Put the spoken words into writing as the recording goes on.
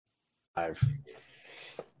Live.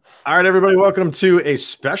 All right, everybody, welcome to a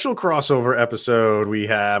special crossover episode. We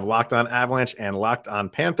have Locked On Avalanche and Locked On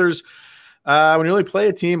Panthers. We only play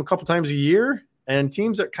a team a couple times a year, and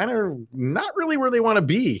teams that kind of not really where they want to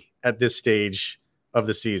be at this stage of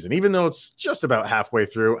the season. Even though it's just about halfway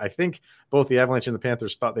through, I think both the Avalanche and the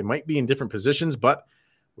Panthers thought they might be in different positions, but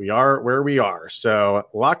we are where we are. So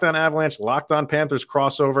Locked On Avalanche, Locked On Panthers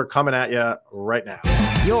crossover coming at you right now.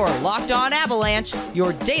 You're Locked On Avalanche,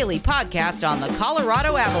 your daily podcast on the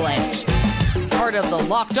Colorado Avalanche. Part of the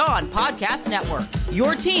Locked On Podcast Network,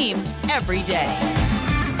 your team every day.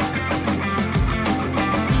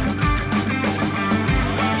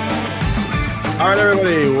 All right,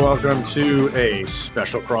 everybody, welcome to a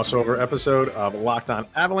special crossover episode of Locked On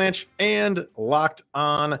Avalanche and Locked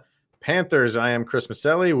On Panthers. I am Chris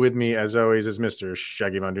Maselli. With me, as always, is Mr.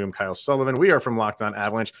 Shaggy Von Doom, Kyle Sullivan. We are from Locked On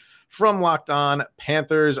Avalanche. From Locked On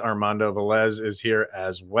Panthers, Armando Velez is here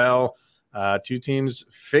as well. Two teams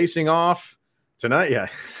facing off tonight. Yeah,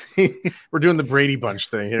 we're doing the Brady Bunch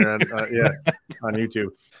thing here on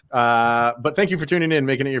YouTube. But thank you for tuning in,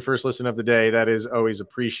 making it your first listen of the day. That is always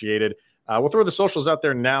appreciated. We'll throw the socials out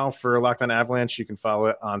there now for Locked On Avalanche. You can follow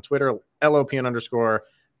it on Twitter,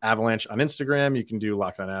 LOPN_Avalanche on Instagram. You can do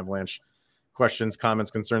Locked On Avalanche. Questions,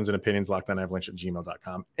 comments, concerns, and opinions,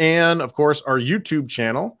 lockedonavalanche@gmail.com. And, of course, our YouTube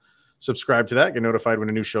channel. Subscribe to that. Get notified when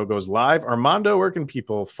a new show goes live. Armando, where can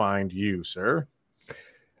people find you, sir?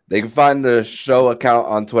 They can find the show account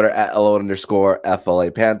on Twitter at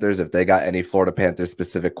LO_FLA Panthers. If they got any Florida Panthers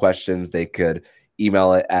specific questions, they could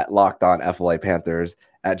email it at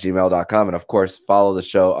lockedonflapanthers@gmail.com. And, of course, follow the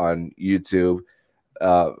show on YouTube,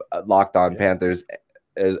 Locked On Panthers,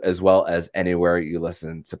 as well as anywhere you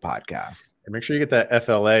listen to podcasts. And make sure you get that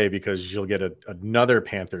FLA because you'll get another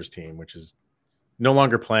Panthers team, which is no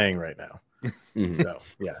longer playing right now. Mm-hmm. So,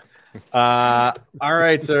 yeah. All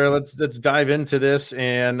right, sir, let's dive into this,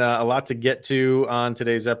 and a lot to get to on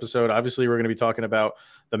today's episode. Obviously, we're going to be talking about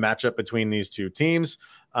the matchup between these two teams.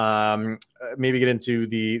 Maybe get into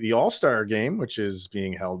the All-Star game, which is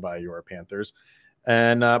being held by your Panthers.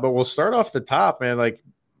 And but we'll start off the top, man. Like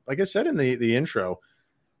I said in the intro,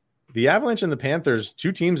 the Avalanche and the Panthers,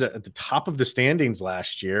 two teams at the top of the standings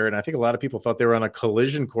last year, and I think a lot of people thought they were on a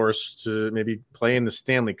collision course to maybe play in the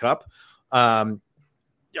Stanley Cup. I'm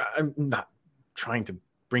not trying to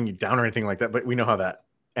bring you down or anything like that, but we know how that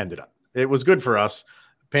ended up. It was good for us.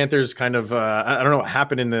 Panthers kind of I don't know what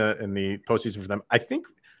happened in the postseason for them. I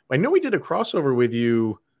know we did a crossover with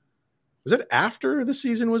you. Was it after the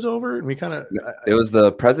season was over? And we kind of it was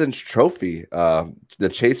the President's Trophy, the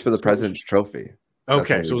chase for the President's Trophy.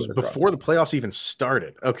 Okay, so it was before the playoffs even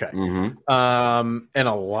started. Okay. Mm-hmm. And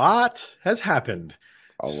a lot has happened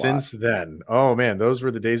since then. Oh, man, those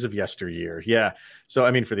were the days of yesteryear. Yeah. So,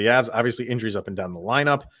 I mean, for the Avs, obviously injuries up and down the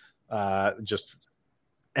lineup. Just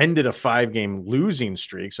ended a 5-game losing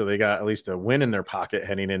streak, so they got at least a win in their pocket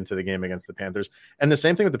heading into the game against the Panthers. And the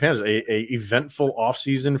same thing with the Panthers, a eventful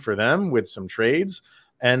offseason for them with some trades.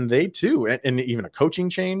 And they, too, and even a coaching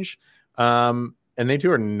change. And they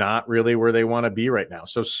too are not really where they want to be right now.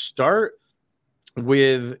 So start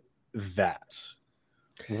with that.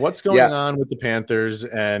 What's going on with the Panthers,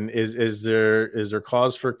 and is there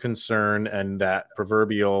cause for concern? And that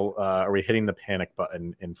proverbial, are we hitting the panic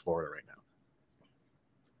button in Florida right now?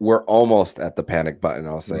 We're almost at the panic button.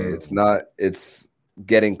 I'll say it's not. It's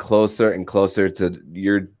getting closer and closer to.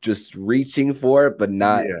 You're just reaching for it, but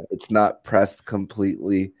not. Yeah. It's not pressed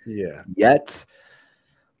completely. Yet.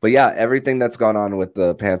 But yeah, everything that's gone on with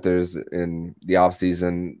the Panthers in the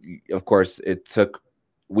offseason, of course, it took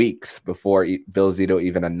weeks before Bill Zito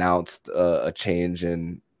even announced a change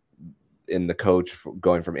in the coach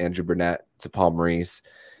going from Andrew Burnett to Paul Maurice.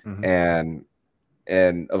 Mm-hmm.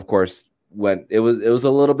 And of course, when it was a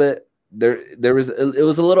little bit it was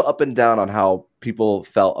a little up and down on how people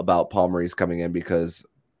felt about Paul Maurice coming in, because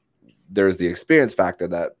there's the experience factor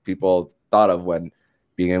that people thought of when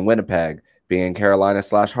being in Winnipeg, being in Carolina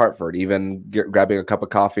 / Hartford, even grabbing a cup of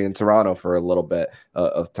coffee in Toronto for a little bit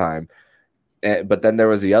of time. But then there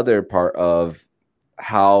was the other part of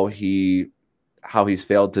how he's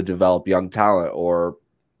failed to develop young talent, or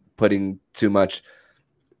putting too much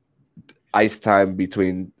ice time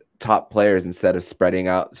between top players instead of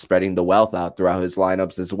spreading the wealth out throughout his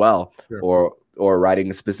lineups as well, sure. or riding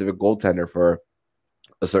a specific goaltender for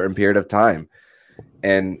a certain period of time.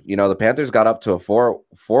 And, you know, the Panthers got up to a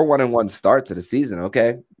 4-1-1 start to the season.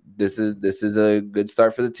 Okay, this is a good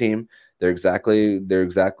start for the team. They're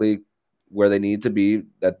exactly where they need to be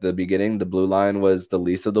at the beginning. The blue line was the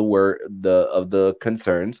least of the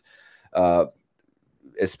concerns.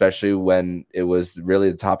 especially when it was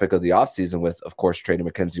really the topic of the offseason with, of course, trading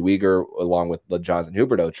Mackenzie Weegar along with the Jonathan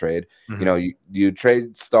Huberdeau trade. You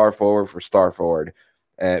trade star forward for star forward,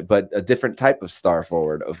 but a different type of star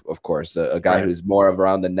forward, of course, a guy who's more of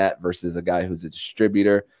around the net versus a guy who's a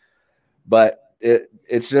distributor. But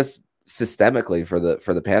it's just systemically for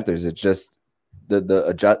the Panthers. It's just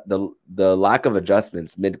the lack of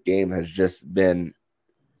adjustments mid game has just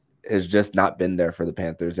not been there for the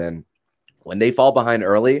Panthers. And when they fall behind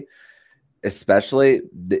early, especially,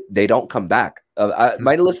 they don't come back.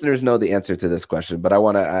 My listeners know the answer to this question, but I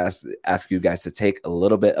want to ask you guys to take a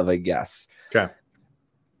little bit of a guess. Okay.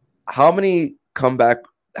 How many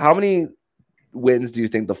wins do you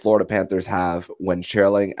think the Florida Panthers have when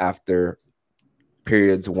trailing after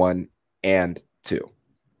periods 1 and 2?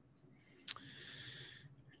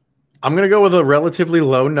 I'm going to go with a relatively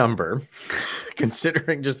low number,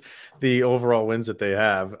 considering just the overall wins that they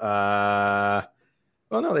have.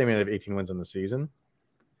 Well, no, they may have 18 wins on the season.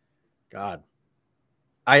 God.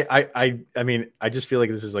 I mean, I just feel like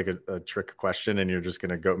this is like a trick question, and you're just going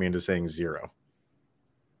to goat me into saying 0.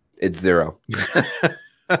 It's 0.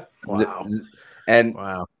 Wow. And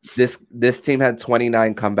this team had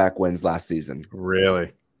 29 comeback wins last season.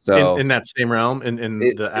 Really? So in that same realm, in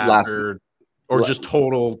the after, or just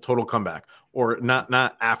total comeback, or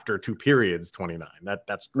not after 2 periods, 29.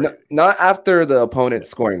 That's crazy. Not after the opponent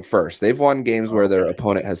scoring first. They've won games where their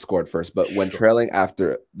opponent has scored first, but when trailing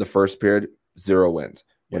after the first period, 0 wins.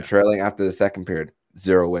 When trailing after the second period,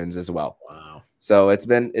 0 wins as well. Wow. So it's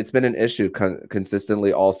been an issue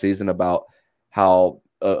consistently all season about how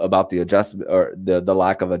about the adjustment or the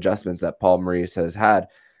lack of adjustments that Paul Maurice has had,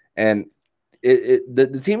 and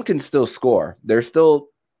the team can still score. They're still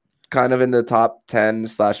kind of in the top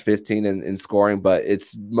 10/15 in scoring, but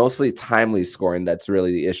it's mostly timely scoring that's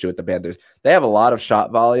really the issue with the Panthers. They have a lot of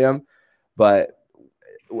shot volume, but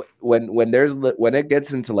when it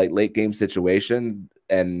gets into like late game situations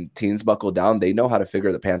and teams buckle down, they know how to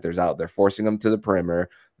figure the Panthers out. They're forcing them to the perimeter.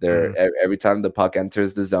 They're every time the puck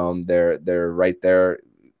enters the zone, they're right there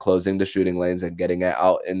closing the shooting lanes and getting it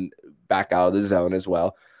out and back out of the zone as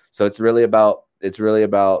well. So it's really about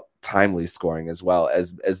timely scoring as well,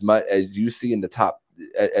 as much as you see in the top,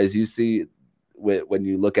 as you see when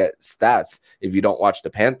you look at stats. If you don't watch the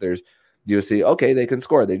Panthers, you'll see, okay, they can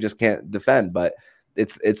score, they just can't defend. But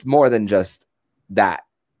it's more than just that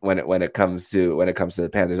when it comes to the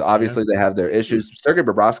Panthers. Obviously, they have their issues. Sergei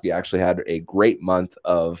Bobrovsky actually had a great month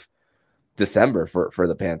of December for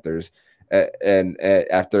the Panthers. And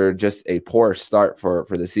after just a poor start for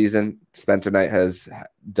the season, Spencer Knight has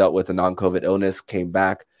dealt with a non-COVID illness, came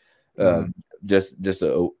back just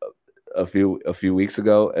a few weeks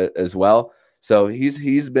ago as well. So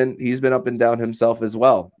he's been up and down himself as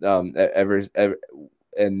well.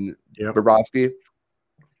 Bobrovsky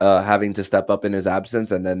having to step up in his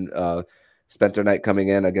absence, and then Spencer Knight coming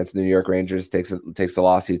in against the New York Rangers takes the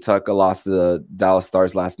loss. He took a loss to the Dallas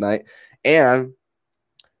Stars last night, and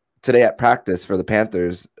today at practice for the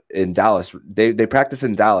Panthers in Dallas, they practiced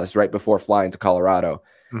in Dallas right before flying to Colorado,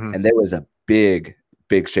 and there was a big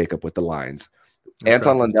shakeup with the lines. Okay.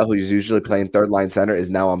 Anton Lundell, who's usually playing third line center,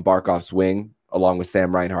 is now on Barkov's wing along with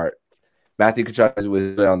Sam Reinhart. Matthew Tkachuk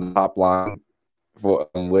was on the top line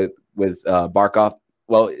with Barkov.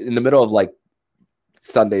 Well, in the middle of like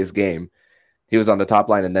Sunday's game, he was on the top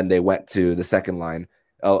line, and then they went to the second line.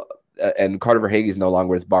 And Carter Verhaeghe is no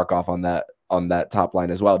longer with Barkov on that top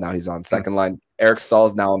line as well. Now he's on second line. Eric Staal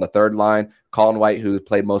is now on the third line. Colin White, who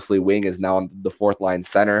played mostly wing, is now on the fourth line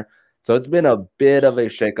center. So it's been a bit of a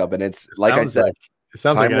shakeup, and it sounds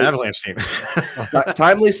like an Avalanche team.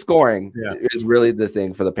 Timely scoring is really the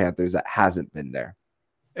thing for the Panthers that hasn't been there.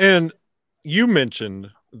 And you mentioned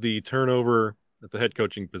the turnover at the head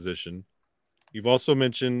coaching position. You've also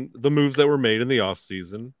mentioned the moves that were made in the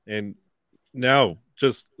offseason, and now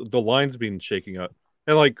just the lines being shaking up.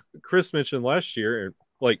 And like Chris mentioned last year,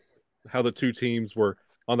 like how the two teams were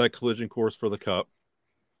on that collision course for the Cup.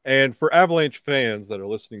 And for Avalanche fans that are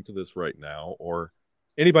listening to this right now, or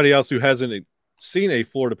anybody else who hasn't seen a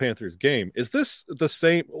Florida Panthers game, is this the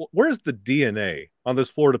same? Where's the DNA on this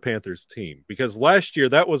Florida Panthers team? Because last year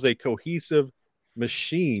that was a cohesive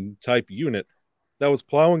machine type unit that was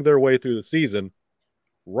plowing their way through the season.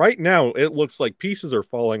 Right now, it looks like pieces are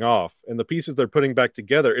falling off, and the pieces they're putting back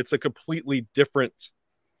together, it's a completely different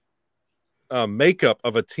makeup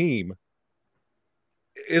of a team.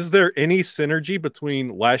 Is there any synergy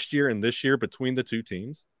between last year and this year between the two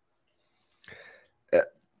teams?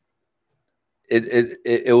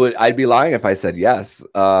 It would. I'd be lying if I said yes.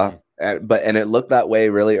 But it looked that way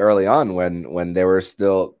really early on when they were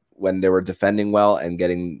still when they were defending well and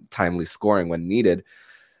getting timely scoring when needed.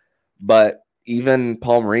 But even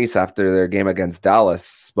Paul Maurice, after their game against Dallas,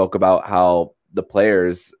 spoke about how the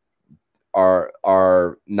players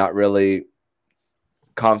are not really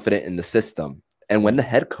confident in the system. And when the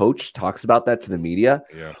head coach talks about that to the media,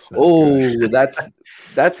 those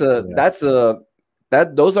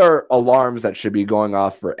are alarms that should be going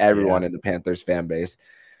off for everyone in the Panthers fan base.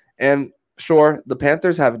 And sure, the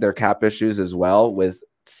Panthers have their cap issues as well, with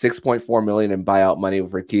 $6.4 million in buyout money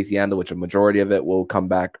for Keith Yandle, which a majority of it will come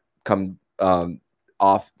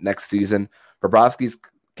off next season. Bobrovsky's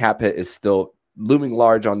cap hit is still looming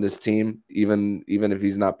large on this team, even if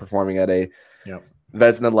he's not performing at a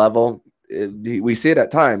Vezina level. We see it at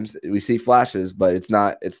times. We see flashes, but it's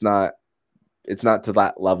not to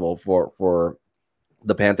that level for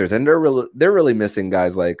the Panthers. And they're really missing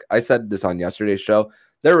guys like, I said this on yesterday's show,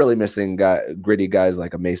 they're really missing gritty guys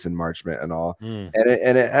like a Mason Marchment and all. And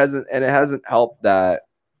it hasn't helped that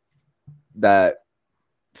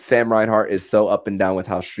Sam Reinhart is so up and down with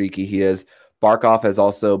how streaky he is. Barkov has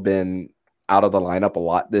also been out of the lineup a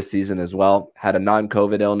lot this season as well. Had a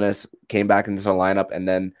non-COVID illness, came back into the lineup, and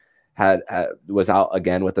then was out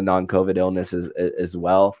again with the non-COVID illness as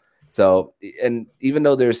well. So, and even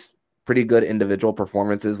though there's pretty good individual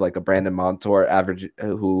performances like a Brandon Montour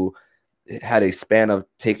who had a span of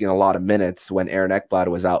taking a lot of minutes when Aaron Ekblad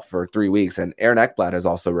was out for 3 weeks, and Aaron Ekblad has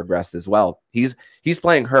also regressed as well. He's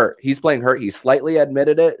playing hurt. He slightly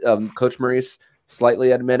admitted it. Coach Maurice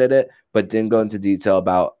slightly admitted it, but didn't go into detail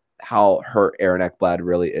about how hurt Aaron Ekblad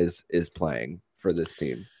really is playing for this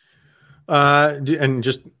team. And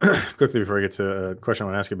just quickly before I get to a question I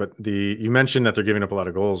want to ask you, but you mentioned that they're giving up a lot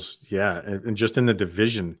of goals. Yeah. And just in the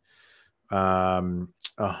division,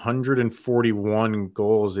 141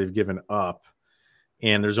 goals they've given up,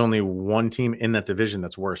 and there's only one team in that division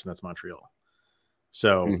that's worse, and that's Montreal.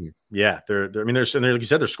 So yeah, they're like you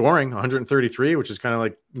said, they're scoring 133, which is kind of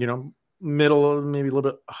like, middle, maybe a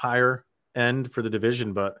little bit higher end for the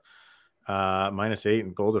division, but -8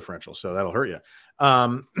 in goal differential. So that'll hurt you.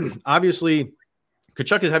 Obviously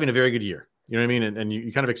Tkachuk is having a very good year. You know what I mean? And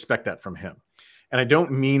you kind of expect that from him. And I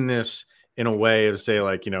don't mean this in a way of say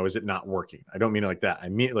like, is it not working? I don't mean it like that. I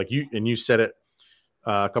mean, like you said it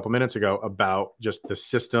a couple minutes ago about just the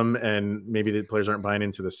system, and maybe the players aren't buying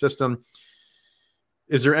into the system.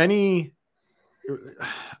 Is there any, I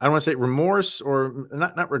don't want to say remorse or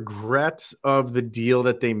not regret of the deal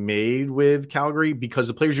that they made with Calgary, because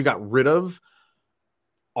the players you got rid of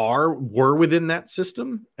were within that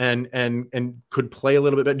system and could play a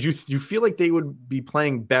little bit better? Do you feel like they would be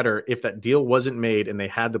playing better if that deal wasn't made and they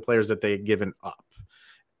had the players that they had given up?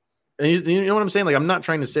 And you know what I'm saying? Like, I'm not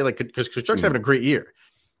trying to say like, because Tkachuk's having a great year,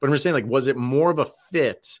 but I'm just saying like, was it more of a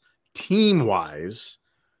fit team wise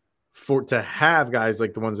to have guys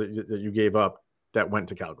like the ones that you gave up that went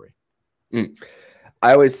to Calgary?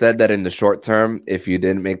 I always said that in the short term, if you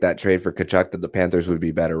didn't make that trade for Tkachuk, that the Panthers would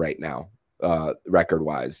be better right now, record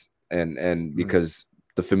wise, and because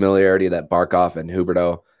the familiarity that Barkov and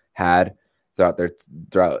Huberdeau had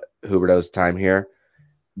throughout Huberdeau's time here.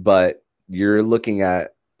 But you're looking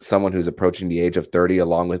at someone who's approaching the age of 30,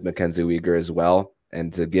 along with Mackenzie Weegar as well,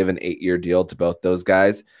 and to give an 8-year deal to both those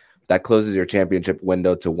guys, that closes your championship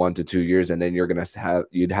window to 1 to 2 years, and then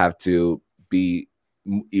you'd have to be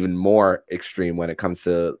even more extreme when it comes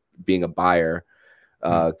to being a buyer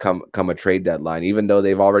come a trade deadline. Even though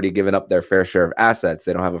they've already given up their fair share of assets,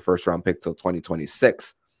 they don't have a first round pick till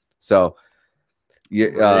 2026. So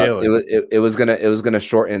it was gonna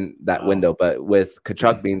shorten that window. But with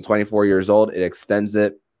Tkachuk being 24 years old, it extends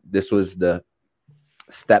it. This was the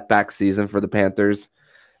step back season for the Panthers,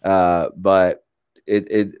 but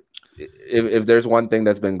if there's one thing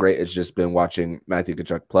that's been great, it's just been watching Matthew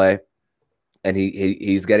Tkachuk play. And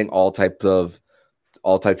he's getting all types of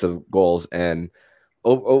goals. And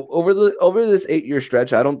over this 8-year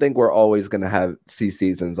stretch, I don't think we're always going to see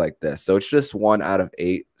seasons like this. So it's just 1 out of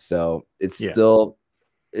 8. So it's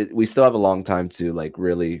we still have a long time to like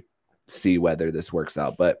really see whether this works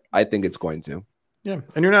out. But I think it's going to. Yeah,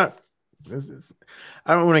 and you're not.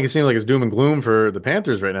 I don't want to make it seem like it's doom and gloom for the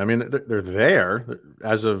Panthers right now. I mean, they're there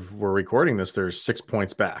as of we're recording this. They're 6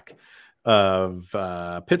 points back of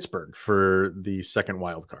Pittsburgh for the second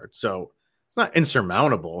wild card. So it's not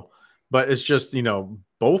insurmountable, but it's just,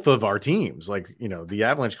 both of our teams, like, the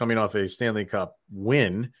Avalanche coming off a Stanley Cup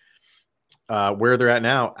win, where they're at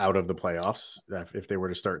now out of the playoffs, if they were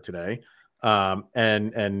to start today.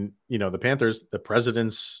 And the Panthers, the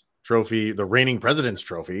President's Trophy, the reigning President's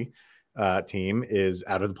Trophy team is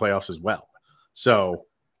out of the playoffs as well. So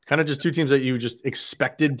kind of just two teams that you just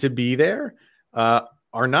expected to be there.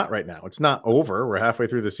 are not right now. It's not over. We're halfway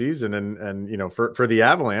through the season, and you know, for the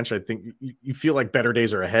Avalanche, I think you feel like better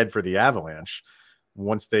days are ahead for the Avalanche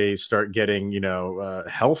once they start getting, you know,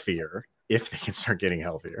 healthier, if they can start getting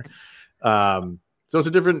healthier. So it's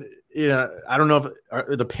a different, you know, I don't know if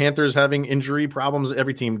are the Panthers having injury problems.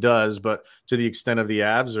 Every team does, but to the extent of the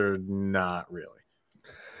Avs, or not really.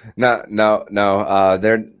 No.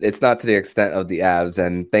 It's not to the extent of the Avs,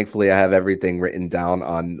 and thankfully, I have everything written down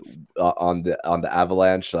on the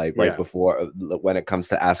Avalanche, like right before when it comes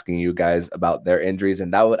to asking you guys about their injuries,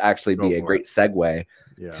 and that would actually be a great segue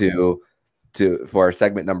to for our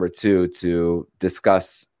segment number 2 to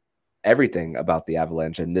discuss everything about the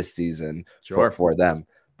Avalanche in this season for them.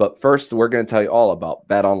 But first, we're going to tell you all about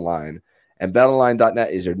BetOnline. And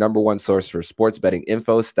BetOnline.net is your number one source for sports betting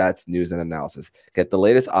info, stats, news, and analysis. Get the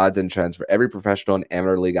latest odds and trends for every professional and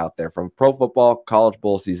amateur league out there, from pro football, college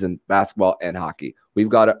bowl season, basketball, and hockey. We've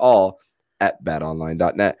got it all at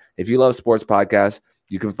BetOnline.net. If you love sports podcasts,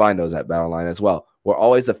 you can find those at BetOnline as well. We're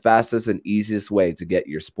always the fastest and easiest way to get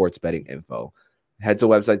your sports betting info. Head to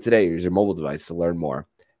the website today or use your mobile device to learn more.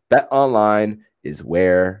 BetOnline is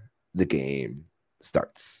where the game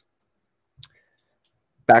starts.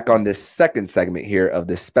 Back on this second segment here of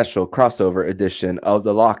this special crossover edition of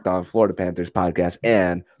the Locked On Florida Panthers podcast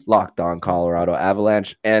and Locked On Colorado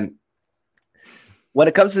Avalanche. And when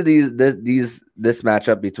it comes to this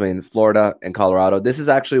matchup between Florida and Colorado, this is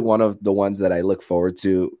actually one of the ones that I look forward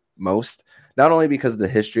to most, not only because of the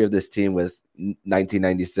history of this team with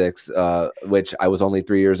 1996, which I was only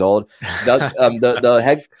 3 years old. Doug,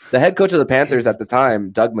 the head coach of the Panthers at the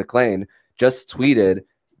time, Doug MacLean, just tweeted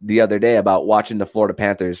the other day about watching the Florida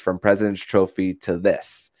Panthers from President's Trophy to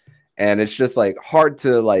this. And it's just like hard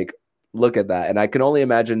to like look at that. And I can only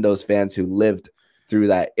imagine those fans who lived through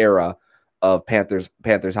that era of Panthers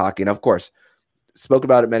hockey. And of course, spoke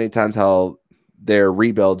about it many times, how their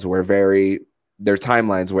rebuilds were their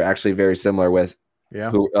timelines were actually very similar with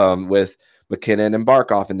McKinnon and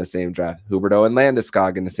Barkov in the same draft, Huberdeau and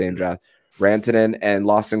Landeskog in the same draft, Rantanen and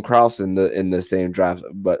Lawson Krause in the same draft.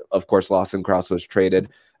 But of course, Lawson Krause was traded.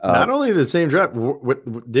 Not only the same draft,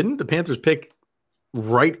 didn't the Panthers pick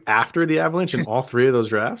right after the Avalanche in all three of those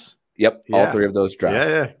drafts? Yep, all three of those drafts.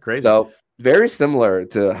 Yeah, crazy. So very similar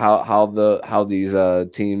to how these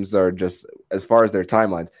teams are, just as far as their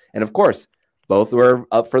timelines. And of course, both were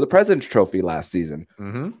up for the President's Trophy last season.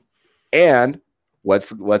 Mm-hmm. And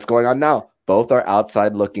what's going on now? Both are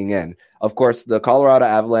outside looking in. Of course, the Colorado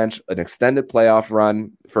Avalanche, an extended playoff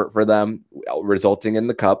run for them, resulting in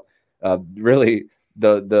the Cup. Really,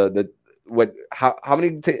 how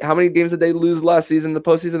many games did they lose last season in the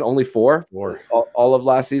postseason? Only 4. All of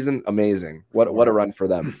last season. Amazing. What a run for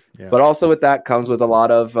them. Yeah. But also with that comes with a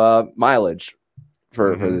lot of mileage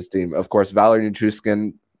for this team. Of course, Valeri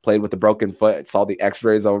Nichushkin played with a broken foot. I saw the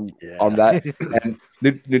X-rays on that. And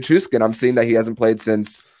Nichushkin, I'm seeing that he hasn't played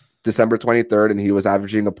since December 23rd, and he was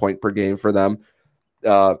averaging a point per game for them.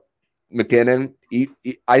 McKinnon,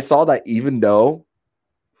 I saw that even though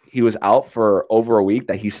he was out for over a week,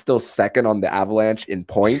 that he's still second on the Avalanche in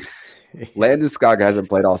points. Landeskog hasn't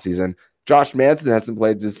played all season. Josh Manson hasn't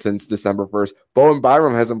played since December 1st. Bowen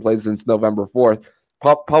Byram hasn't played since November 4th.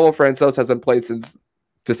 Paulo Francouz hasn't played since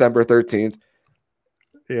December 13th.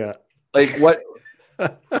 Yeah. Like what?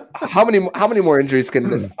 How many more injuries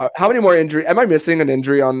how many more injuries? Am I missing an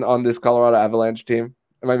injury on this Colorado Avalanche team?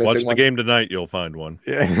 Am I missing Watch the game tonight, you'll find one.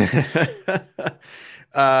 Yeah.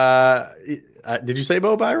 Did you say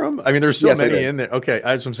Bo Byram? I mean, there's so many in there. Okay,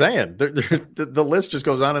 that's what I'm saying. The list just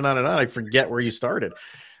goes on and on and on. I forget where you started.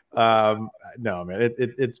 No, man,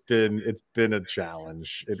 it's been a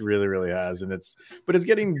challenge. It really, really has, but it's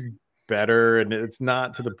getting better, and it's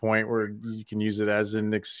not to the point where you can use it as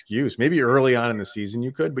an excuse. Maybe early on in the season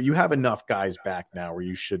you could, but you have enough guys back now where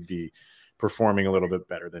you should be performing a little bit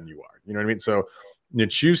better than you are. You know what I mean? So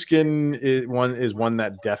Nichushkin is one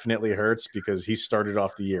that definitely hurts because he started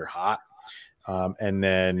off the year hot. And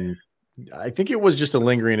then I think it was just a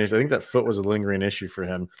lingering issue. I think that foot was a lingering issue for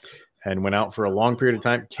him, and went out for a long period of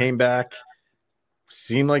time, came back,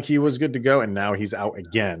 seemed like he was good to go, and now he's out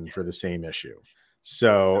again for the same issue.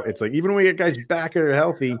 So it's like, even when we get guys back that are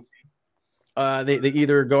healthy, they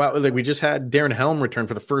either go out, like we just had Darren Helm return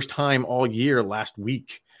for the first time all year last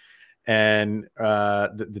week. And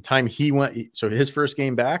the time he went, so his first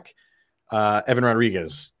game back, Evan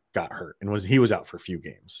Rodriguez got hurt and he was out for a few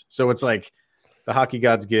games. So it's like the hockey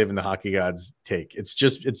gods give and the hockey gods take. It's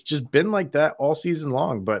just been like that all season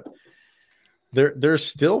long. But they're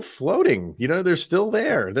still floating. They're still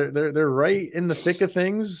there. They're right in the thick of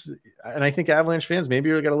things. And I think Avalanche fans maybe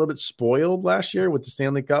got a little bit spoiled last year with the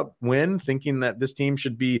Stanley Cup win, thinking that this team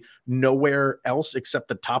should be nowhere else except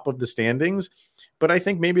the top of the standings. But I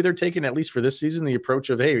think maybe they're taking, at least for this season, the approach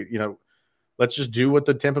of, hey, let's just do what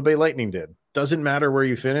the Tampa Bay Lightning did. Doesn't matter where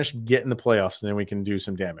you finish, get in the playoffs, and then we can do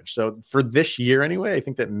some damage. So for this year anyway, I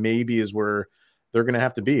think that maybe is where they're going to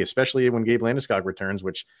have to be, especially when Gabe Landeskog returns,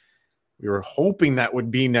 which we were hoping that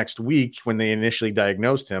would be next week when they initially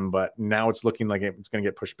diagnosed him, but now it's looking like it's going to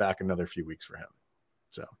get pushed back another few weeks for him.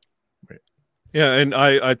 So, right. Yeah, and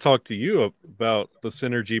I talked to you about the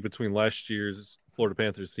synergy between last year's Florida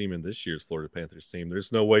Panthers team and this year's Florida Panthers team.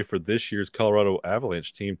 There's no way for this year's Colorado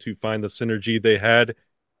Avalanche team to find the synergy they had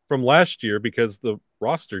from last year because the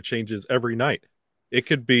roster changes every night. It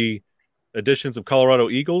could be additions of Colorado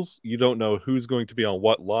Eagles. You don't know who's going to be on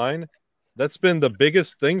what line. That's been the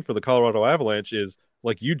biggest thing for the Colorado Avalanche is,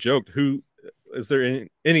 like you joked, who is there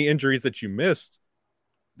any injuries that you missed?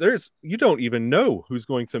 You don't even know who's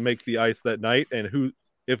going to make the ice that night and who,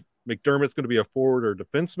 if McDermott's going to be a forward or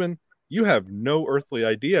defenseman, you have no earthly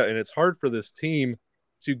idea. And it's hard for this team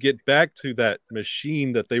to get back to that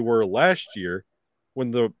machine that they were last year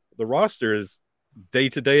when the roster is day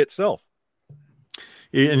to day itself.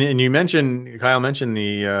 And you mentioned, Kyle mentioned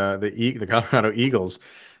the Colorado Eagles.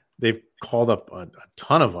 They've called up a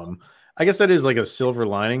ton of them. I guess that is like a silver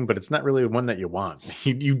lining, but it's not really one that you want.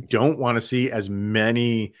 You don't want to see as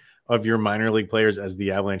many of your minor league players as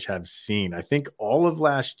the Avalanche have seen. I think all of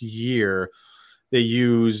last year they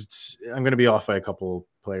used, I'm going to be off by a couple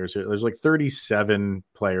players here. There's like 37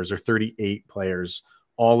 players or 38 players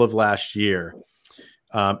all of last year.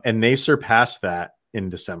 And they surpassed that in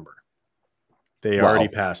December. They already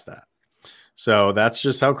passed that. So that's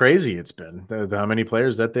just how crazy it's been, how many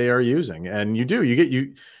players that they are using. And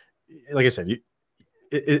like I said,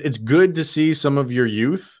 it's good to see some of your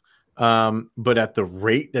youth, but at the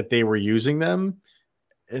rate that they were using them,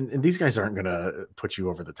 and these guys aren't going to put you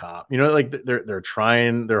over the top. Like they're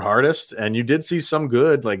trying their hardest, and you did see some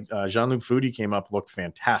good, like Jean-Luc Foudy came up, looked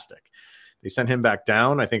fantastic. They sent him back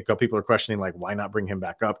down. I think a couple people are questioning, like, why not bring him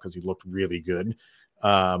back up? Because he looked really good.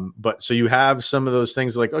 But so you have some of those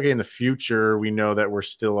things like, okay, in the future, we know that we're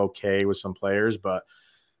still okay with some players, but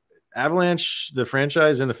Avalanche, the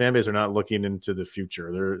franchise and the fan base are not looking into the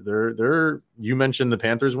future. They're you mentioned the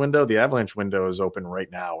Panthers window, the Avalanche window is open right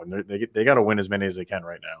now, and they got to win as many as they can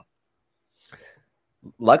right now.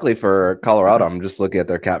 Luckily for Colorado, I'm just looking at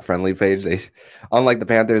their cap friendly page. They, unlike the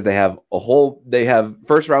Panthers, they have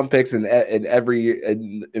first round picks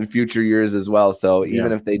in future years as well. So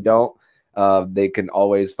even if they don't, they can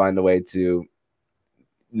always find a way to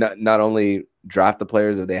not only draft the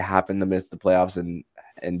players if they happen to miss the playoffs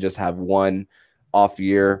and just have one off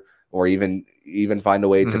year, or even find a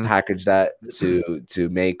way to package that to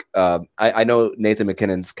make. I know Nathan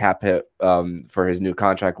McKinnon's cap hit for his new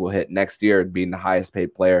contract will hit next year, being the highest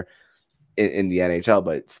paid player in the NHL,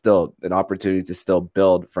 but still an opportunity to still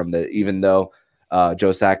build from even though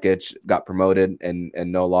Joe Sakic got promoted and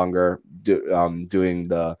no longer doing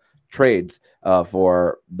the trades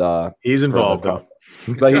for the. He's involved though,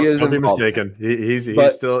 but he is. Don't be mistaken.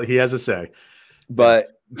 He has a say.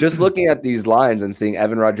 But just looking at these lines and seeing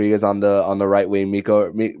Evan Rodriguez on the right wing,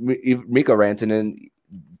 Mikko Rantanen,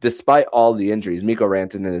 despite all the injuries, Mikko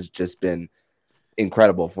Rantanen has just been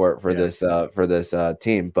incredible for this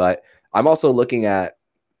team. But I'm also looking at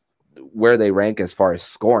where they rank as far as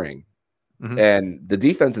scoring. And the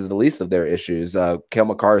defense is the least of their issues. Cale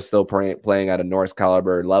Makar is still playing at a Norris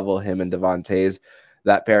caliber level, him and Devon Toews,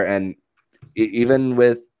 that pair. And even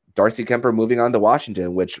with Darcy Kemper moving on to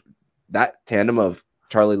Washington, which that tandem of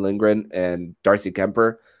Charlie Lindgren and Darcy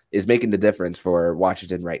Kemper is making the difference for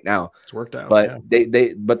Washington right now. It's worked out. But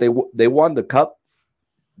they won the cup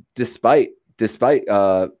despite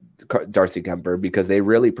Darcy Kemper, because they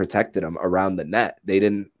really protected him around the net. They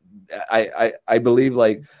didn't. I believe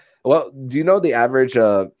Well, do you know the average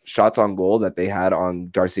shots on goal that they had on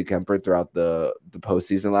Darcy Kemper throughout the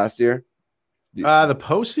postseason last year? The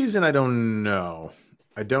postseason, I don't know.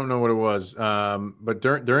 I don't know what it was. But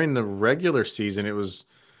during the regular season, it was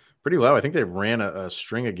pretty low. I think they ran a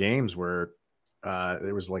string of games where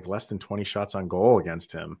there was like less than 20 shots on goal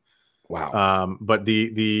against him. Wow. But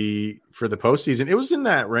for the postseason, it was in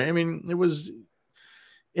that range. I mean, it was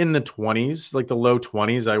in the 20s, like the low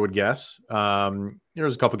 20s, I would guess. There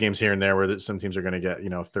was a couple games here and there where some teams are going to get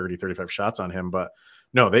 30, 35 shots on him, but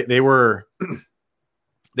no, they were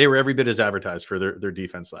they were every bit as advertised for their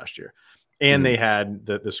defense last year. And they had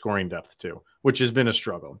the scoring depth too, which has been a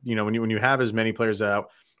struggle. When you have as many players out,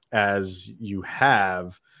 as you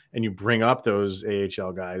have, and you bring up those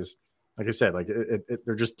AHL guys, like I said, like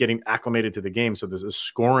they're just getting acclimated to the game. So the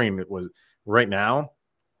scoring was right now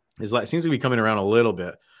seems to be coming around a little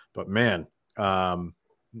bit, but man,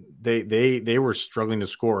 they were struggling to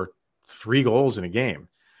score 3 goals in a game.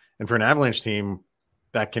 And for an Avalanche team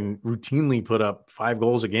that can routinely put up 5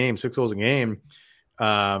 goals a game, 6 goals a game,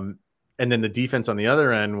 and then the defense on the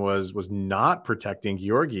other end was not protecting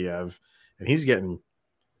Georgiev, and he's getting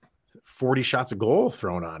 40 shots a goal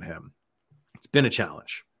thrown on him. It's been a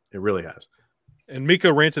challenge. It really has. And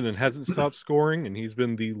Mikko Rantanen hasn't stopped scoring, and he's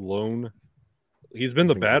been the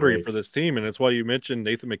battery for this team. And that's why you mentioned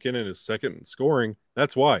Nathan MacKinnon is second in scoring.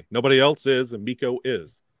 That's why nobody else is, and Mikko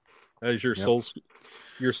is. That is your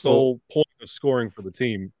sole point of scoring for the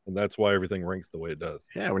team, and that's why everything ranks the way it does.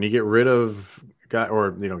 Yeah, when you get rid of guy,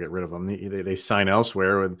 or they don't get rid of them, they sign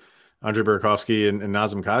elsewhere with Andre Burakovsky and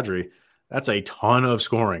Nazem Kadri. That's a ton of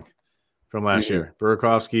scoring from last year.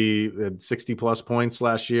 Burakovsky had 60 plus points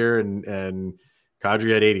last year, and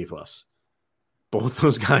Kadri had 80 plus. Both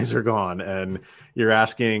those guys are gone, and you're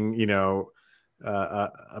asking,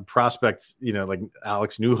 a prospect, like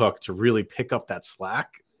Alex Newhook to really pick up that slack.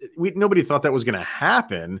 Nobody thought that was going to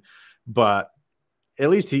happen, but at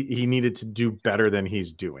least he needed to do better than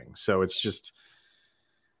he's doing. So it's just,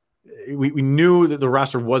 we knew that the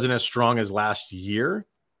roster wasn't as strong as last year.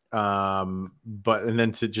 And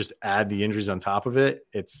then to just add the injuries on top of it,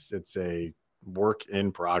 it's a work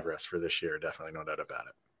in progress for this year. Definitely no doubt about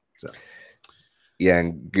it. So. Yeah,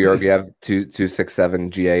 and Georgiev 267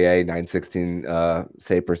 GAA, 916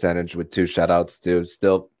 save percentage with 2 shutouts too.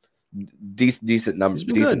 Still decent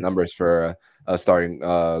numbers for a starting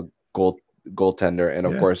goaltender. And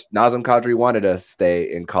of course, Nazem Kadri wanted to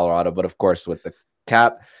stay in Colorado, but of course with the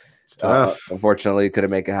cap, unfortunately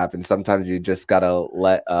couldn't make it happen. Sometimes you just gotta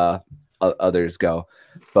let others go.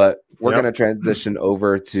 But we're gonna transition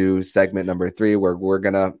over to segment number 3, where we're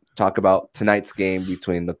gonna talk about tonight's game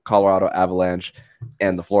between the Colorado Avalanche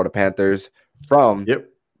and the Florida Panthers from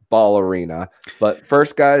Ball Arena. But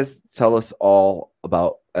first, guys, tell us all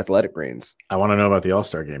about Athletic Greens. I want to know about the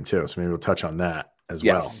All-Star game too, so maybe we'll touch on that as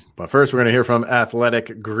well. But first, we're going to hear from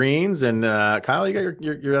Athletic Greens. And Kyle, you got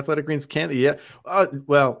your Athletic Greens candy? Yeah.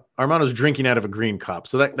 Well, Armando's drinking out of a green cup,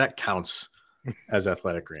 so that counts as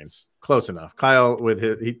Athletic Greens. Close enough. Kyle,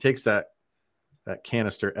 he takes that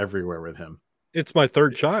canister everywhere with him. It's my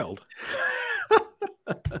third child.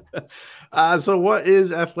 So what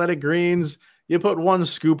is Athletic Greens? You put 1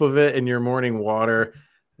 scoop of it in your morning water,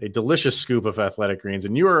 a delicious scoop of Athletic Greens,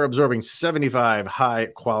 and you are absorbing 75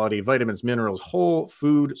 high-quality vitamins, minerals, whole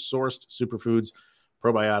food-sourced superfoods,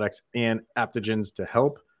 probiotics, and adaptogens to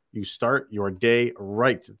help you start your day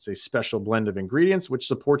right. It's a special blend of ingredients which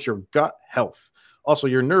supports your gut health, also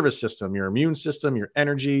your nervous system, your immune system, your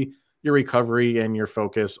energy, your recovery, and your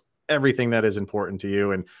focus, everything that is important to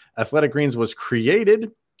you. And Athletic Greens was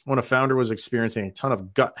created when a founder was experiencing a ton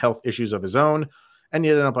of gut health issues of his own, and he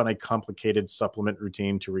ended up on a complicated supplement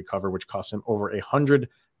routine to recover, which cost him over $100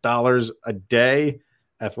 a day.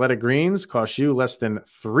 Athletic Greens cost you less than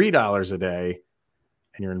 $3 a day,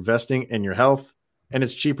 and you're investing in your health, and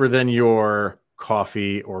it's cheaper than your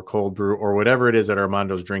coffee or cold brew or whatever it is that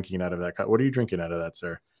Armando's drinking out of that cup. What are you drinking out of that,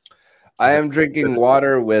 sir? I am drinking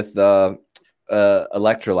water with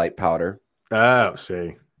electrolyte powder. Oh,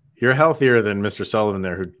 see. You're healthier than Mr. Sullivan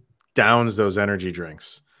there, who downs those energy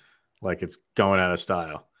drinks like it's going out of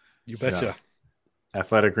style. You betcha.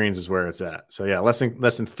 Athletic Greens is where it's at. So yeah, less than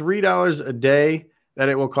 $3 a day that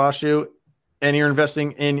it will cost you, and you're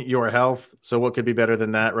investing in your health. So what could be better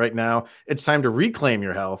than that right now? It's time to reclaim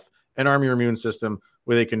your health and arm your immune system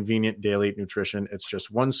with a convenient daily nutrition. It's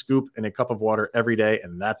just 1 scoop in a cup of water every day,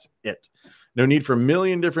 and that's it. No need for a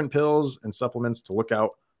million different pills and supplements to look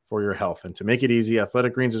out for your health. And to make it easy,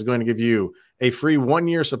 Athletic Greens is going to give you a free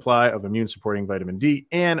 1-year supply of immune-supporting vitamin D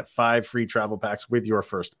and 5 free travel packs with your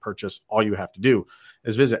first purchase. All you have to do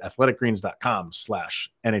is visit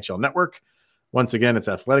athleticgreens.com/NHL Network. Once again, it's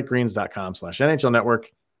athleticgreens.com/NHL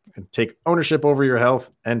Network, and take ownership over your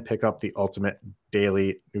health and pick up the ultimate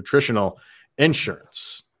daily nutritional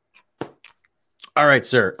insurance. All right,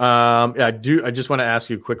 sir. I just want to ask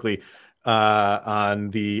you quickly on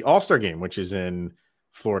the All-Star game, which is in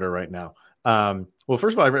Florida right now. Well,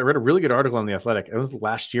 first of all, I read a really good article on The Athletic. It was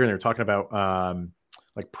last year, and they were talking about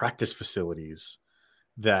like practice facilities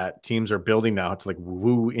that teams are building now to like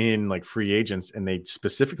woo in like free agents. And they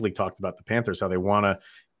specifically talked about the Panthers, how they want to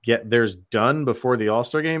get theirs done before the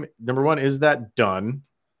All-Star game. Number one, is that done?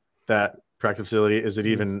 That practice facility, is it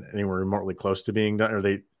even anywhere remotely close to being done? Are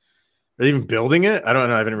they Are they even building it? I don't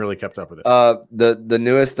know. I haven't really kept up with it. The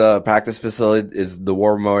newest practice facility is the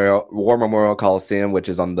War Memorial Coliseum, which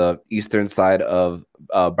is on the eastern side of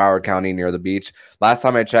Broward County near the beach. Last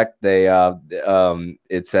time I checked, they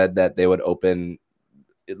it said that they would open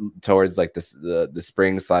towards like the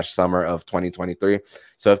spring/summer of 2023.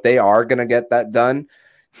 So if they are gonna get that done,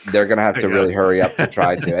 they're gonna have to really hurry up to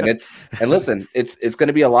try to. And listen, it's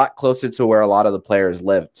gonna be a lot closer to where a lot of the players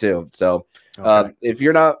live too. So if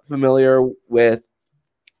you're not familiar with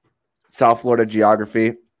South Florida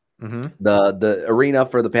geography, the arena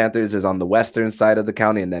for the Panthers is on the western side of the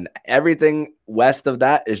county, and then everything west of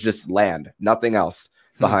that is just land, nothing else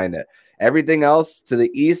behind it. Everything else to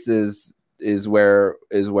the east is where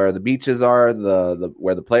the beaches are, the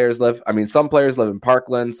where the players live. I mean, some players live in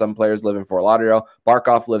Parkland, some players live in Fort Lauderdale.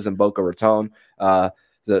 Barkov lives in Boca Raton, so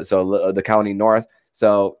the county north.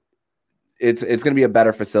 So it's going to be a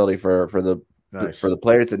better facility for the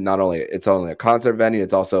players. And it's only a concert venue,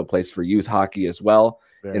 it's also a place for youth hockey as well.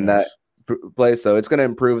 Very nice. That place. So it's going to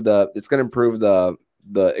improve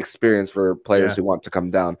the experience for players who want to come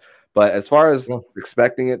down. But as far as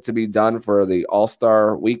expecting it to be done for the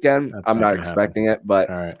All-Star weekend, I'm not expecting it. But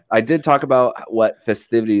I did talk about what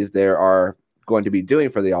festivities there are going to be doing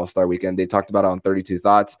for the All-Star weekend. They talked about it on 32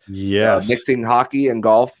 Thoughts. Yes. Mixing hockey and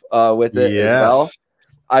golf with it as well.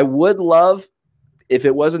 I would love if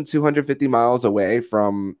it wasn't 250 miles away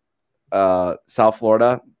from South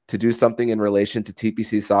Florida to do something in relation to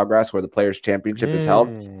TPC Sawgrass, where the Players Championship is held,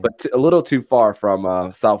 but a little too far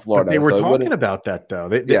from South Florida. But they were talking about that though.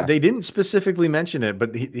 They didn't specifically mention it,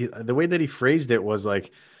 but the way that he phrased it was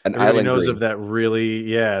like an everybody island knows green. Of that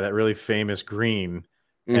really famous green,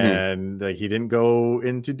 and like he didn't go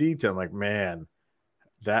into detail. I'm like, man,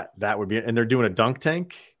 that would be. And they're doing a dunk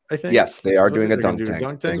tank, I think. Yes, they are doing a dunk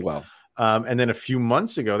tank as well. And then a few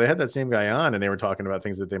months ago, they had that same guy on, and they were talking about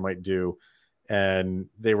things that they might do. And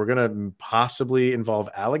they were going to possibly involve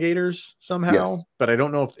alligators somehow, but I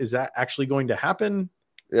don't know is that actually going to happen.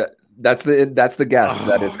 Yeah, that's the guess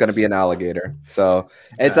that it's going to be an alligator. So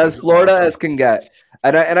it's as Florida as can get.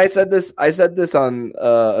 And I said this on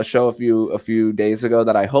a show a few days ago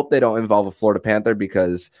that I hope they don't involve a Florida Panther,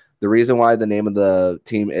 because the reason why the name of the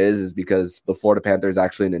team is because the Florida Panther is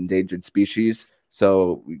actually an endangered species.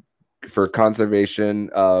 So for conservation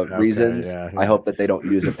reasons, I hope that they don't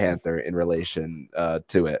use a panther in relation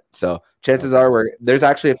to it. So chances are there's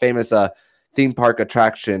actually a famous theme park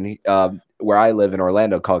attraction where I live in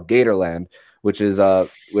Orlando called Gatorland, which is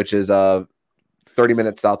 30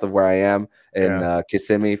 minutes south of where I am in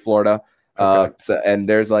Kissimmee, Florida. And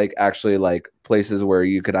there's actually places where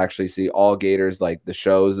you could actually see all gators, like the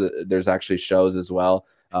shows. There's actually shows as well.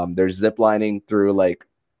 There's zip lining through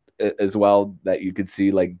as well that you could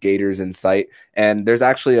see gators in sight. And there's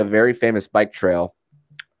actually a very famous bike trail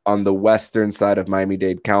on the western side of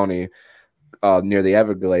Miami-Dade County near the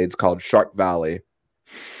Everglades called Shark Valley.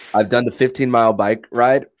 I've done the 15-mile bike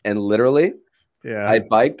ride, and literally I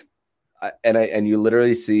biked and you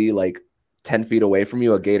literally see 10 feet away from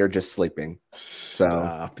you a gator just sleeping.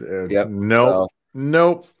 Stop, dude. Yep.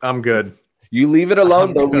 Nope. I'm good. You leave it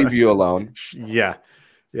alone, they'll leave you alone. Yeah,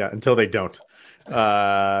 until they don't.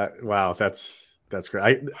 Wow, that's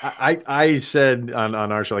great. I said on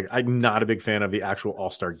our show, I'm not a big fan of the actual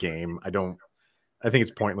All-Star game. I think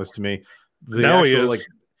it's pointless to me.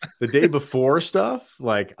 The day before stuff,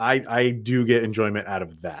 I do get enjoyment out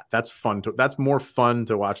of that. That's fun. That's more fun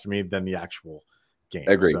to watch to me than the actual game.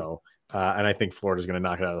 I agree. So, and I think Florida's going to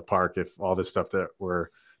knock it out of the park if all this stuff that we're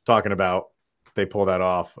talking about, they pull that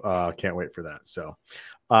off. Can't wait for that. So,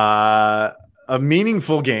 a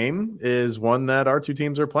meaningful game is one that our two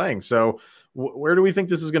teams are playing. So where do we think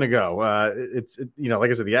this is going to go? It's like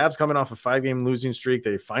I said, the Avs coming off a 5-game losing streak.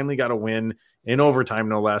 They finally got a win in overtime,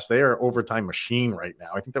 no less. They are an overtime machine right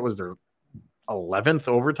now. I think that was their 11th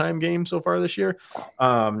overtime game so far this year.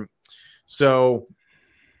 So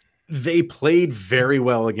they played very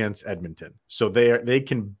well against Edmonton. So they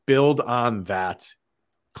can build on that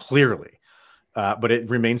clearly. But it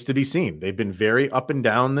remains to be seen. They've been very up and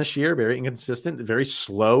down this year, very inconsistent, very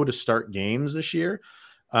slow to start games this year.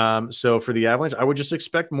 So for the Avalanche, I would just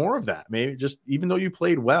expect more of that. Maybe just even though you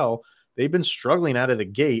played well, they've been struggling out of the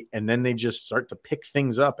gate, and then they just start to pick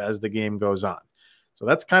things up as the game goes on. So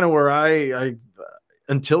that's kind of where I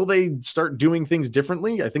until they start doing things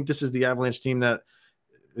differently, I think this is the Avalanche team that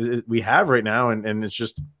we have right now, and it's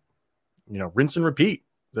just rinse and repeat.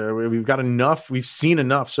 We've got enough. We've seen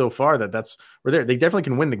enough so far that's we're there. They definitely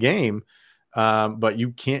can win the game, but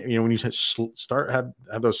you can't. When you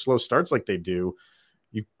have those slow starts like they do,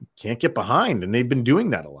 you can't get behind, and they've been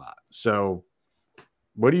doing that a lot. So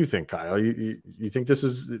What do you think, Kyle? You think this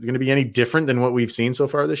is going to be any different than what we've seen so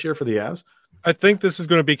far this year for the Avs? I think this is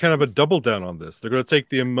going to be kind of a double down on this. They're going to take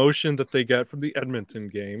the emotion that they got from the Edmonton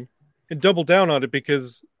game and double down on it,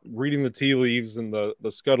 because reading the tea leaves and the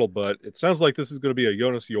scuttlebutt, it sounds like this is going to be a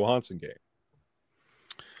Jonas Johansson game.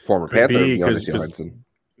 Former Panther Jonas Johansson.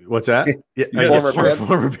 What's that?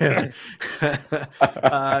 Former Panther.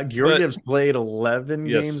 Georgiev's played 11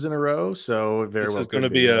 games in a row, so the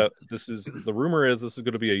rumor is this is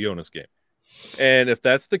going to be a Jonas game. And if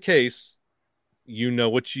that's the case, you know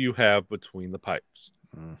what you have between the pipes.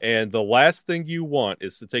 And the last thing you want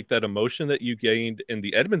is to take that emotion that you gained in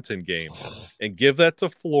the Edmonton game and give that to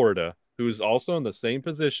Florida, who's also in the same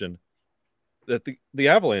position that the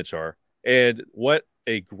Avalanche are. And what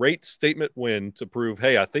a great statement win to prove,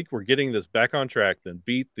 hey, I think we're getting this back on track, then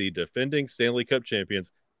beat the defending Stanley Cup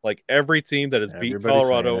champions. Like every team that has beat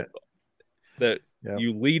Colorado, that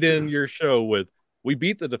you lead in your show with, we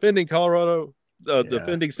beat the defending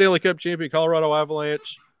defending Stanley Cup champion Colorado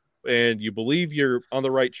Avalanche, and you believe you're on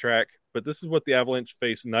the right track. But this is what the Avalanche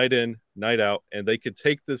face night in, night out, and they could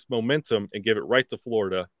take this momentum and give it right to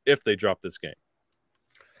Florida if they drop this game.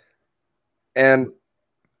 And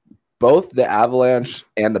both the Avalanche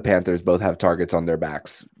and the Panthers both have targets on their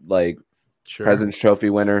backs. Like President's Trophy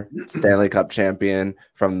winner, Stanley Cup champion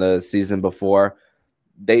from the season before.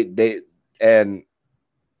 They know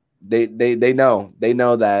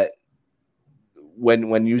that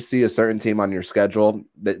when you see a certain team on your schedule,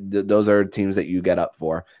 those are teams that you get up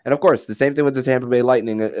for. And of course, the same thing with the Tampa Bay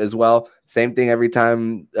Lightning as well. Same thing every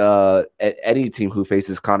time any team who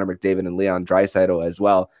faces Connor McDavid and Leon Draisaitl as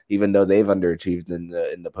well, even though they've underachieved in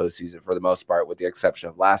the postseason for the most part, with the exception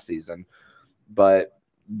of last season. But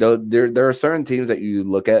there are certain teams that you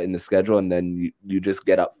look at in the schedule and then you just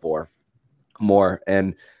get up for more.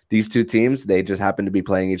 And these two teams, they just happen to be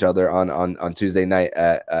playing each other on Tuesday night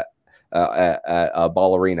at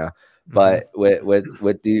Ball Arena. But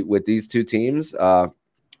with these two teams,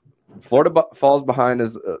 Florida falls behind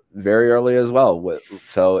as very early as well.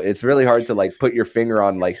 So it's really hard to like put your finger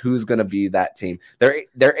on like who's going to be that team. They're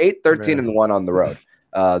 8-13-1 on the road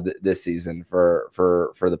this season for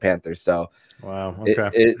the Panthers. So wow,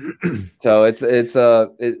 okay.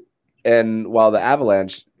 And while the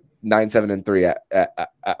Avalanche 9-7-3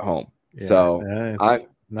 at home. Yeah, so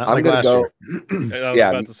I'm going to go. And I was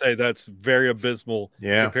about to say that's very abysmal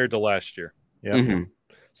compared to last year. Yeah. Mm-hmm.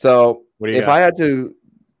 So if I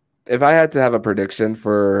had to have a prediction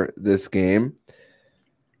for this game,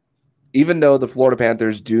 even though the Florida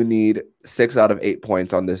Panthers do need 6 out of 8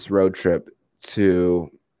 points on this road trip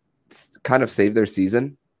to kind of save their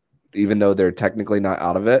season, even though they're technically not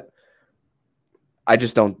out of it, I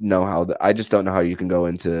just don't know how you can go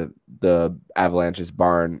into the Avalanche's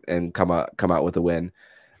barn and come out with a win.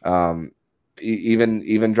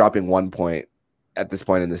 Even dropping 1 point at this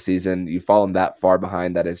point in the season, you've fallen that far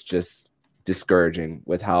behind that it's just discouraging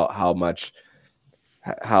with how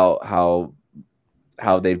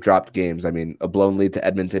they've dropped games. I mean, a blown lead to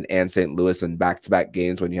Edmonton and St. Louis in back-to-back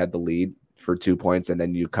games when you had the lead for 2 points and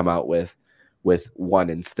then you come out with one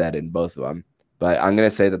instead in both of them. But I'm going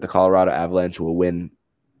to say that the Colorado Avalanche will win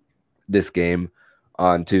this game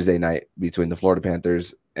on Tuesday night between the Florida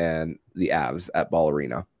Panthers and the Avs at Ball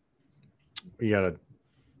Arena. You got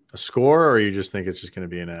a score, or you just think it's just going to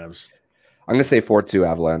be an Avs? I'm going to say 4-2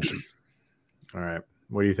 Avalanche. All right.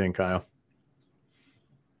 What do you think, Kyle?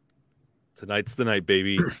 Tonight's the night,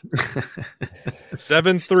 baby.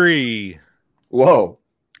 7-3. Whoa.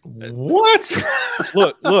 What?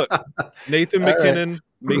 Look. Nathan McKinnon,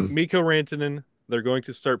 Mikko Rantanen, they're going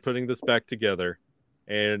to start putting this back together.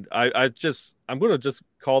 And I'm going to just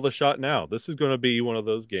call the shot now. This is going to be one of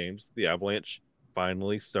those games. The Avalanche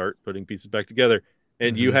finally start putting pieces back together.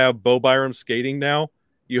 And you have Bo Byram skating now.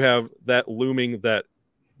 You have that looming that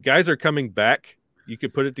guys are coming back. You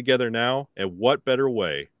could put it together now. And what better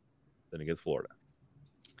way than against Florida?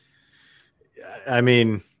 I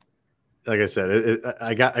mean, like I said,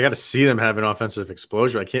 I got to see them have an offensive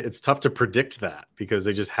explosion. It's tough to predict that because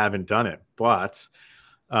they just haven't done it. But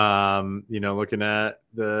looking at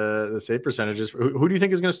the save percentages, who do you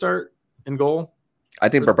think is going to start in goal? I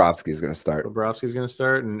think Bobrovsky is going to start. Bobrovsky's going to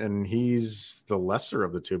start, and he's the lesser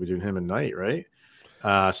of the two between him and Knight, right?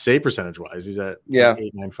 Save percentage wise, he's at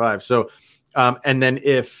 8.95. So, and then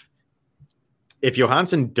if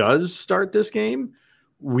Johansson does start this game,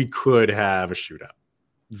 we could have a shootout.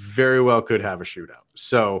 Very well could have a shootout.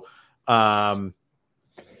 So, I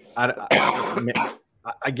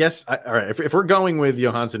guess all right. If we're going with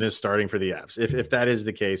Johansson is starting for the Avs, if that is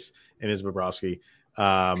the case, and is Bobrovsky,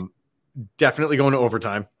 definitely going to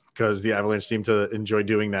overtime because the Avalanche seem to enjoy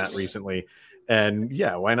doing that recently. And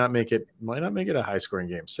yeah, why not make it a high scoring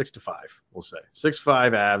game? 6-5, we'll say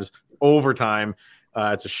 6-5 Avs overtime.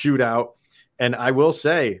 It's a shootout. And I will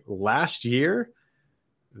say last year,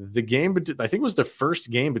 the game, I think it was the first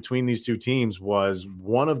game between these two teams, was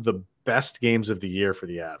one of the best games of the year for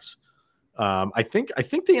the Avs. I think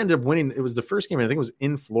they ended up winning. It was the first game. I think it was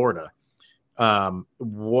in Florida.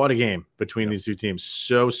 What a game between these two teams.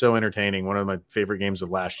 So entertaining. One of my favorite games of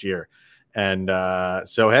last year. And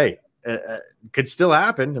so, hey, could still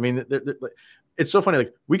happen. I mean, it's so funny.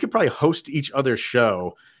 Like, we could probably host each other's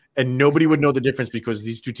show and nobody would know the difference because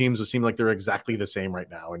these two teams seem like they're exactly the same right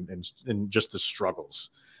now and just the struggles.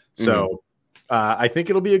 So I think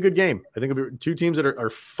it'll be a good game. I think it'll be two teams that are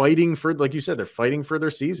fighting for, like you said, they're fighting for their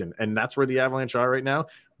season. And that's where the Avalanche are right now,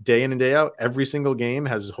 day in and day out. Every single game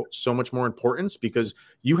has so much more importance because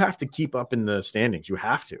you have to keep up in the standings. You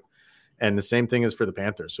have to. And the same thing is for the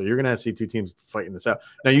Panthers. So you're going to see two teams fighting this out.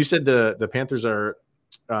 Now, you said the Panthers are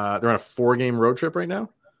they're on a 4-game road trip right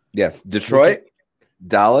now? Yes. Detroit,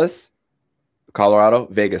 Dallas, Colorado,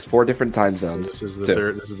 Vegas, 4 different time zones. This is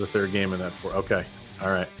the third game in that 4. Okay.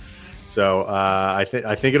 All right. So I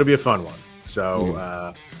think it'll be a fun one.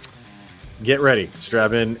 So get ready,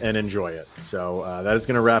 strap in, and enjoy it. So that is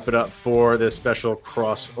going to wrap it up for this special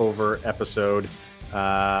crossover episode.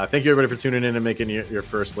 Thank you, everybody, for tuning in and making your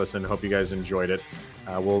first listen. Hope you guys enjoyed it.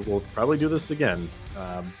 We'll probably do this again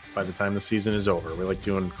by the time the season is over. We like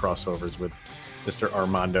doing crossovers with Mr.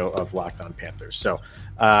 Armando of Locked On Panthers. So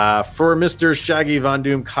for Mr. Shaggy Von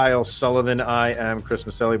Doom, Kyle Sullivan, I am Chris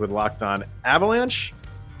Maselli with Locked On Avalanche.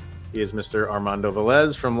 He is Mr. Armando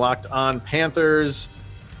Velez from Locked On Panthers.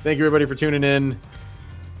 Thank you, everybody, for tuning in.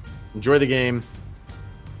 Enjoy the game.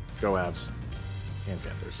 Go Avs and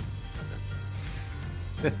Panthers.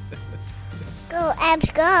 Go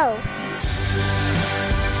Avs, go!